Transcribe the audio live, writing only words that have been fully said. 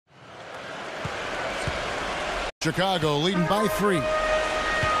Chicago leading by 3.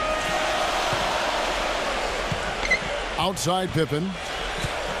 Outside Pippen.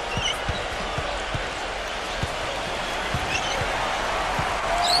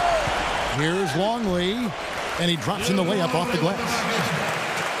 Here's Longley, and he drops in the layup off the glass.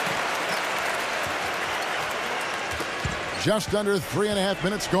 Just under 3.5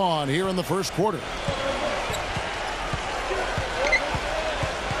 minutes gone here in the first quarter.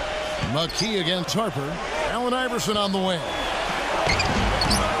 McKee against Harper. Allen Iverson on the wing.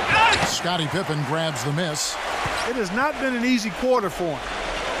 Scottie Pippen grabs the miss. It has not been an easy quarter for him,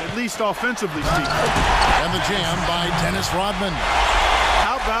 at least offensively speaking. And the jam by Dennis Rodman.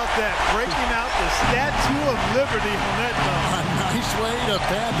 How about that? Breaking out the Statue of Liberty on that dunk. A nice way to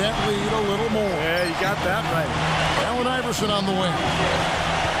pad that lead a little more. Yeah, you got that right. Allen Iverson on the wing.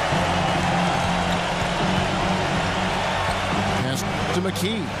 Pass to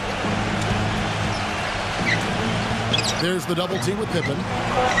McKee. There's the double team with Pippen.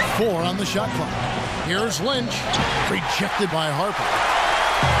 4 on the shot clock. Here's Lynch. Rejected by Harper.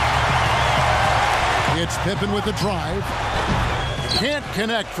 It's Pippen with the drive. Can't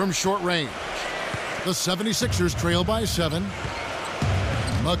connect from short range. The 76ers trail by 7.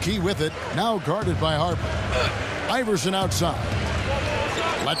 McKee with it. Now guarded by Harper. Iverson outside.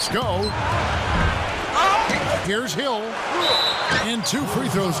 Let's go. Here's Hill. And 2 free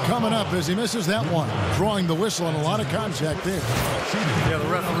throws coming up as he misses that one. Drawing the whistle on a lot of contact there. Yeah, the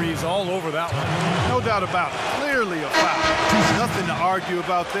referee's all over that one. No doubt about it. Clearly a foul. Nothing to argue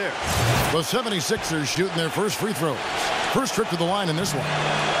about there. The 76ers shooting their first free throws. First trip to the line in this one.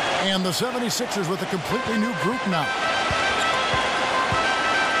 And the 76ers with a completely new group now.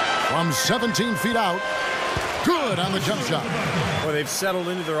 From 17 feet out. Good on the jump shot. Well, they've settled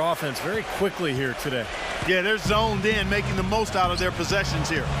into their offense very quickly here today. Yeah, they're zoned in, making the most out of their possessions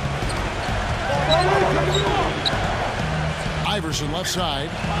here. Iverson left side.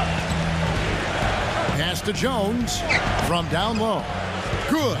 Pass to Jones from down low.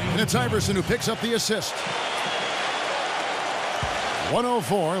 Good. And it's Iverson who picks up the assist.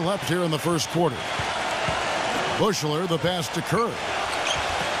 1:04 left here in the first quarter. Bushler, the pass to Kerr.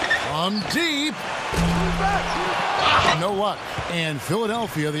 From deep. No luck. And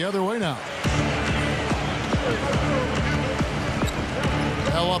Philadelphia the other way now.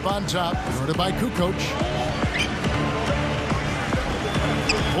 Hell up on top. Guarded by Kukoc.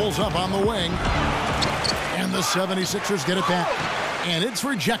 Pulls up on the wing. And the 76ers get it back. And it's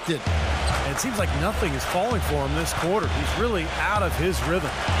rejected. And it seems like nothing is falling for him this quarter. He's really out of his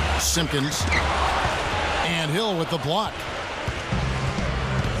rhythm. Simpkins. And Hill with the block.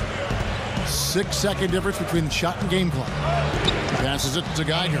 6-second difference between the shot and game clock. Passes it to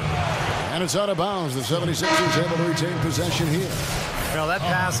Geiger. And it's out of bounds. The 76ers able to retain possession here. Now that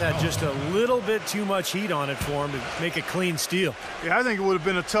pass had just a little bit too much heat on it for him to make a clean steal. Yeah, I think it would have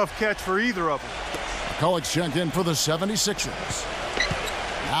been a tough catch for either of them. Kolek's checked in for the 76ers.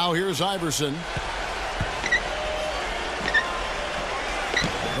 Now here's Iverson.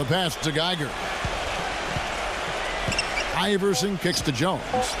 The pass to Geiger. Iverson kicks to Jones.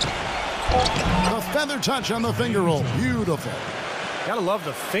 The feather touch on the finger roll. Beautiful. Gotta love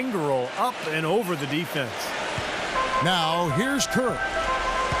the finger roll up and over the defense. Now here's Kerr.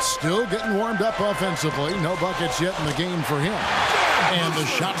 Still getting warmed up offensively. No buckets yet in the game for him. And the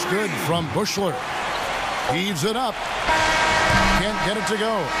shot's good from Bushler. Heaves it up. Can't get it to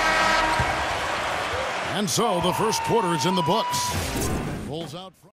go. And so the first quarter is in the books. Pulls out.